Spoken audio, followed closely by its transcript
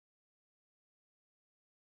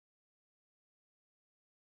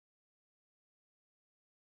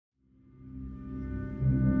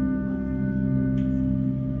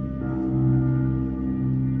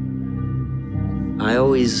I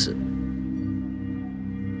always,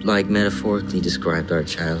 like, metaphorically described our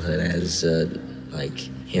childhood as, like,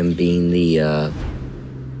 him being the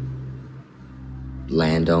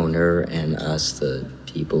landowner and us, the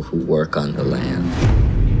people who work on the land.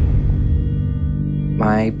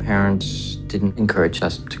 My parents didn't encourage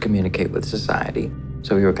us to communicate with society,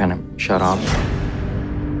 so we were kind of shut off.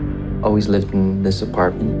 Always lived in this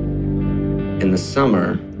apartment. In the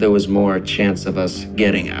summer, there was more chance of us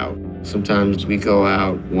getting out. Sometimes we go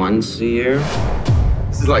out once a year.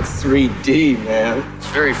 This is like 3D, man. It's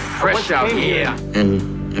very fresh out here.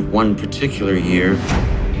 And at one particular year,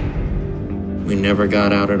 we never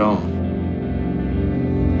got out at all.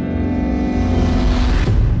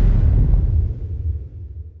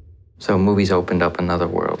 So movies opened up another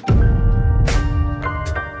world.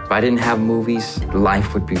 If I didn't have movies,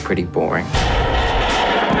 life would be pretty boring.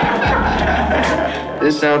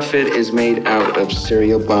 This outfit is made out of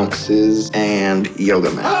cereal boxes and yoga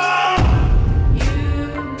mats.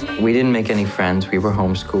 We didn't make any friends. We were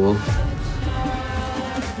homeschooled.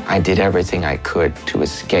 I did everything I could to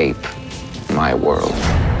escape my world.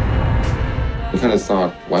 I kind of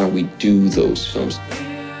thought, why don't we do those films?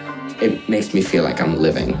 It makes me feel like I'm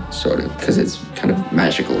living, sort of, because it's kind of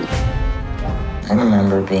magical. I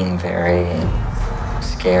remember being very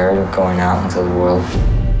scared of going out into the world.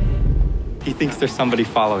 He thinks there's somebody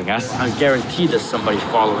following us. I guarantee there's somebody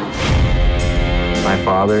following. My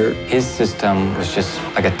father, His system was just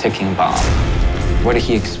like a ticking bomb. What did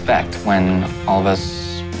he expect when all of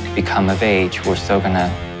us become of age? We're still gonna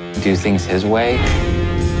do things his way?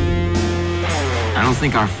 I don't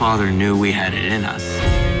think our father knew we had it in us.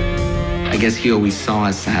 I guess he always saw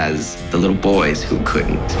us as the little boys who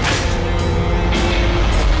couldn't.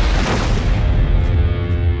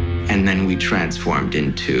 And then we transformed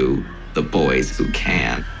into the boys who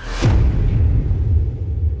can.